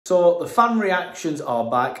So the fan reactions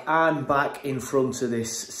are back. I'm back in front of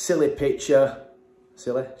this silly picture.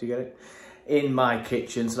 Silly, do you get it? In my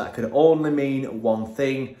kitchen, so that could only mean one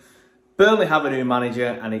thing. Burnley have a new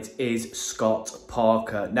manager, and it is Scott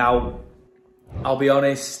Parker. Now, I'll be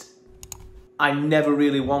honest, I never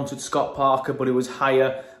really wanted Scott Parker, but he was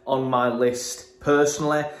higher on my list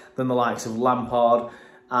personally than the likes of Lampard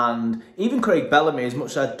and even Craig Bellamy. As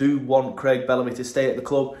much as I do want Craig Bellamy to stay at the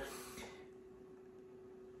club,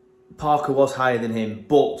 Parker was higher than him.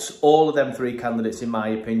 But all of them three candidates, in my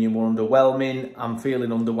opinion, were underwhelming. I'm feeling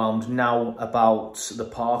underwhelmed now about the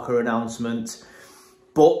Parker announcement.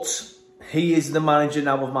 But he is the manager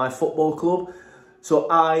now of my football club. So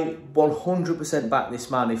I 100% back this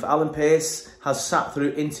man. If Alan Pace has sat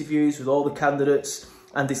through interviews with all the candidates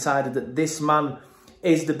and decided that this man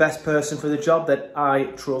is the best person for the job, then I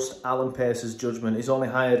trust Alan Pace's judgment. He's only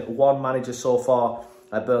hired one manager so far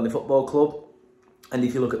at Burnley Football Club. And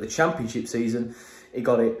if you look at the Championship season, he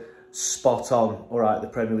got it spot on. All right, the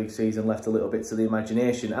Premier League season left a little bit to the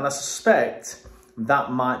imagination. And I suspect that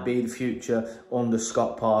might be the future under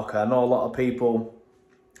Scott Parker. I know a lot of people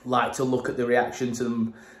like to look at the reaction to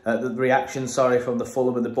them, from the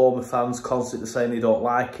Fulham and the Bournemouth fans constantly saying they don't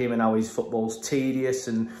like him and how his football's tedious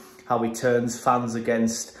and how he turns fans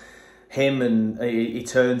against him and he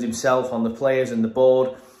turns himself on the players and the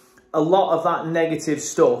board. A lot of that negative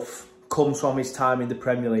stuff comes from his time in the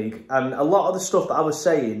Premier League, and a lot of the stuff that I was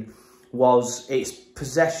saying was it's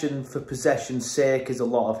possession for possession's sake is a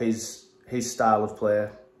lot of his style of play.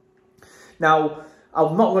 Now,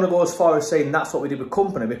 I'm not going to go as far as saying that's what we did with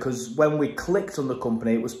Company, because when we clicked on the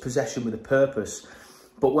Company, it was possession with a purpose.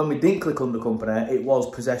 But when we didn't click on the Company, it was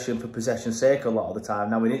possession for possession's sake a lot of the time.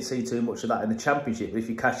 Now, we didn't see too much of that in the Championship. If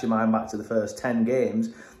you cast your mind back to the first 10 games,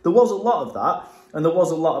 there was a lot of that. And there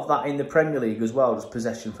was a lot of that in the Premier League as well, just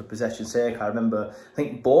possession for possession's sake. I remember, I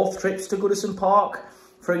think both trips to Goodison Park,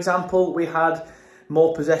 for example, we had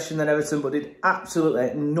more possession than Everton, but did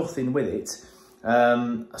absolutely nothing with it.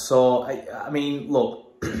 I mean,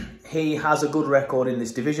 look, he has a good record in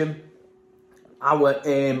this division. Our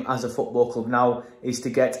aim as a football club now is to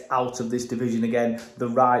get out of this division again the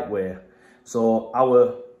right way. So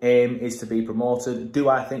our aim is to be promoted. Do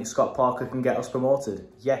I think Scott Parker can get us promoted?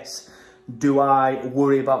 Yes. Do I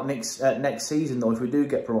worry about next season though if we do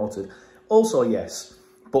get promoted? Also yes.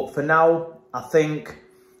 But for now, I think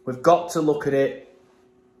we've got to look at it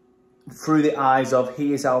through the eyes of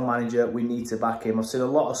he is our manager, we need to back him. I've seen a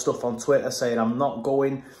lot of stuff on Twitter saying I'm not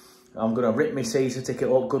going, I'm going to rip my season ticket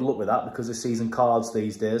up. Good luck with that because of season cards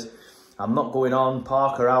these days. I'm not going on,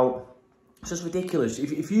 Parker out. It's just ridiculous.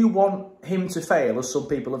 If you want him to fail, as some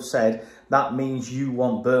people have said, that means you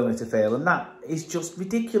want Burnley to fail. And that is just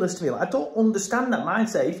ridiculous to me. Like, I don't understand that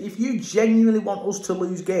mindset. If you genuinely want us to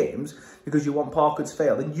lose games because you want Parker to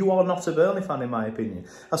fail, then you are not a Burnley fan, in my opinion.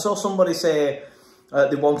 I saw somebody say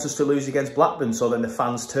they want us to lose against Blackburn, so then the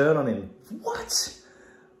fans turn on him. What?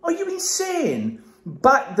 Are you insane?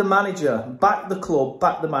 Back the manager, back the club,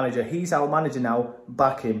 back the manager. He's our manager now,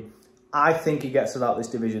 back him. I think he gets us out of this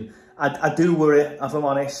division. I do worry, if I'm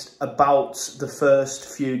honest, about the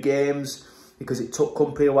first few games because it took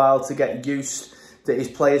Company a while to get used, to his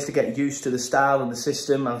players to get used to the style and the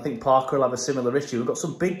system. And I think Parker will have a similar issue. We've got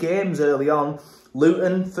some big games early on.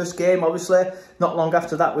 Luton, first game, obviously. Not long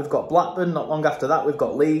after that, we've got Blackburn. Not long after that, we've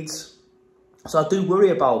got Leeds. So I do worry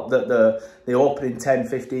about the opening 10,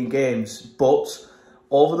 15 games. But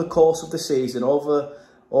over the course of the season, over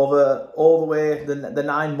all the way, the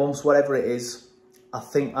 9 months, whatever it is, I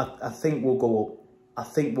think we'll go up. I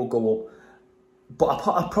think we'll go up. But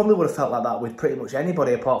I probably would have felt like that with pretty much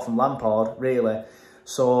anybody apart from Lampard, really.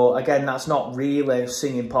 So, again, that's not really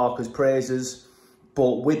singing Parker's praises.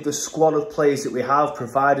 But with the squad of players that we have,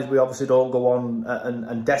 provided we obviously don't go on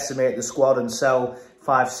and decimate the squad and sell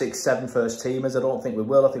 5, 6, 7 first teamers, I don't think we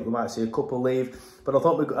will. I think we might see a couple leave. But I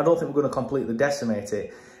don't think we're going to completely decimate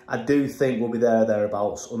it. I do think we'll be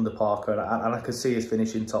thereabouts under Parker. And I could see us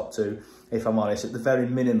finishing top 2, if I'm honest. At the very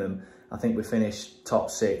minimum, I think we finish top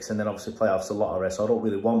 6. And then obviously playoffs a lot of rest. So I don't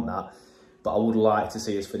really want that. But I would like to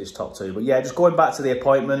see us finish top 2. But yeah, just going back to the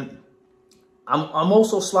appointment, I'm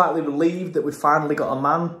also slightly relieved that we finally got a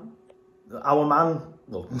man, our man,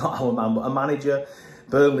 well, not our man, but a manager,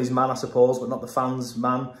 Burnley's man, I suppose, but not the fans'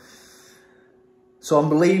 man. So I'm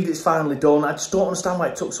relieved it's finally done. I just don't understand why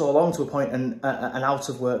it took so long to appoint an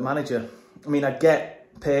out-of-work manager. I mean, I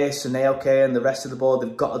get Pace and ALK and the rest of the board,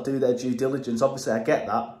 they've got to do their due diligence. Obviously, I get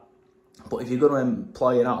that. But if you're going to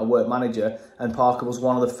employ an out-of-work manager, and Parker was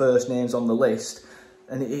one of the first names on the list,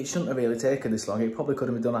 and it shouldn't have really taken this long. It probably could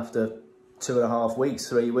have been done after 2.5 weeks,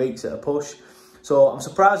 3 weeks at a push. So I'm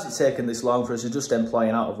surprised it's taken this long for us to just employ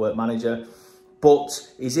an out-of-work manager. But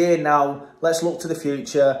he's here now. Let's look to the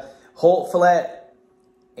future. Hopefully,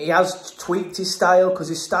 he has tweaked his style, because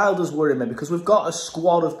his style does worry me, because we've got a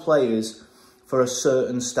squad of players for a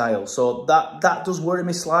certain style. So that does worry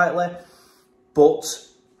me slightly. But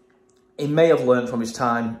he may have learned from his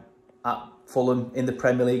time at Fulham in the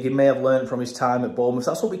Premier League. He may have learned from his time at Bournemouth.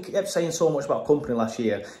 That's what we kept saying so much about Company last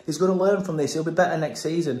year. He's going to learn from this. He'll be better next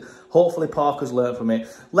season. Hopefully Parker's learned from it.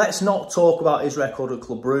 Let's not talk about his record at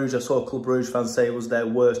Club Brugge. I saw Club Brugge fans say he was their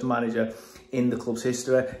worst manager in the club's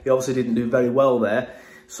history. He obviously didn't do very well there.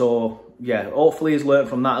 So, yeah, hopefully he's learned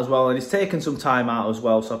from that as well. And he's taken some time out as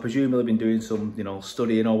well. So I presume he'll have been doing some, you know,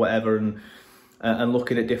 studying or whatever, and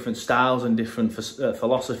looking at different styles and different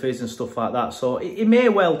philosophies and stuff like that. So he may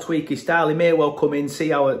well tweak his style. He may well come in, see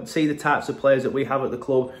the types of players that we have at the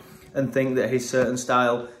club, and think that his certain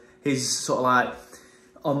style, his sort of like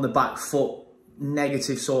on the back foot,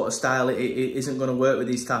 negative sort of style, it isn't going to work with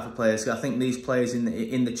these type of players. I think these players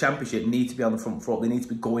in the Championship need to be on the front foot. They need to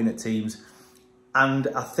be going at teams. And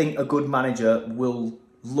I think a good manager will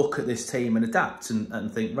look at this team and adapt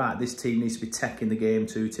and think, right, this team needs to be taking the game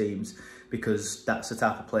to teams, because that's the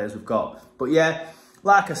type of players we've got. But yeah,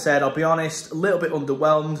 like I said, I'll be honest, a little bit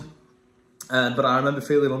underwhelmed. But I remember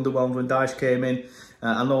feeling underwhelmed when Dyche came in.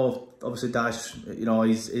 I know, obviously, Dyche, you know,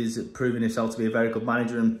 he's proving himself to be a very good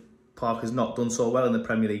manager, and Parker's not done so well in the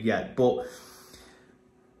Premier League yet. But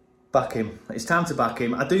back him. It's time to back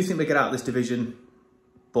him. I do think we get out of this division,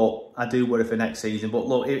 but I do worry for next season. But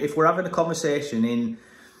look, if we're having a conversation in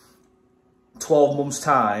 12 months'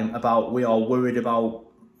 time about we are worried about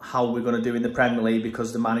how we're going to do in the Premier League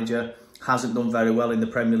because the manager hasn't done very well in the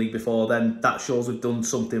Premier League before, then that shows we've done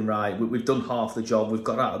something right. We've done half the job. We've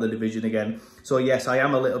got out of the division again. So yes, I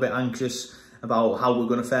am a little bit anxious about how we're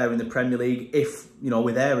going to fare in the Premier League if, you know,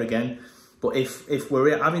 we're there again. But if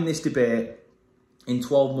we're having this debate in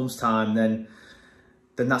 12 months' time, then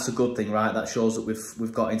that's a good thing, right? That shows that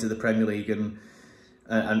we've got into the Premier League, and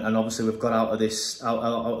obviously we've got out of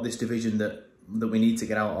this division that we need to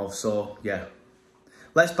get out of. So yeah,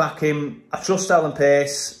 let's back him. I trust Alan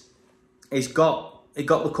Pace. He got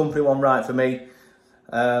the Company one right for me.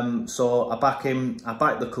 So I back him. I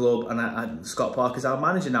back the club, and Scott Parker's our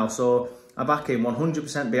manager now. So I back him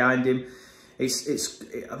 100% behind him.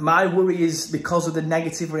 My worry is because of the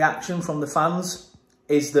negative reaction from the fans,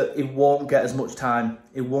 is that he won't get as much time.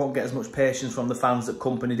 He won't get as much patience from the fans that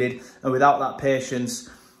Company did. And without that patience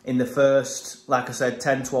in the first, like I said,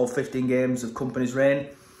 10, 12, 15 games of Company's reign,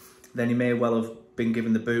 then he may well have been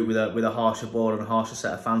given the boot with a harsher board and a harsher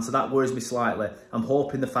set of fans. So that worries me slightly. I'm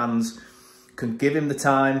hoping the fans can give him the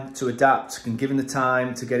time to adapt, can give him the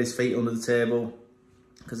time to get his feet under the table,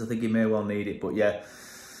 because I think he may well need it. But yeah,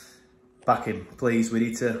 back him, please. We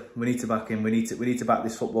need to back him. We need to back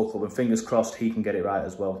this football club, and fingers crossed he can get it right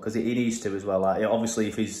as well, because he needs to as well. Like, obviously,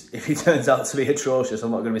 if he turns out to be atrocious,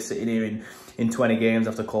 I'm not going to be sitting here in 20 games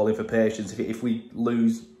after calling for patience. If we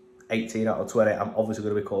lose 18 out of 20, I'm obviously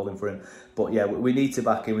going to be calling for him. But yeah, we need to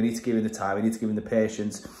back him. We need to give him the time. We need to give him the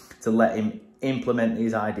patience to let him implement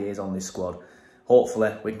his ideas on this squad.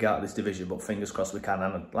 Hopefully, we can get out of this division, but fingers crossed we can.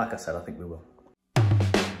 And like I said, I think we will.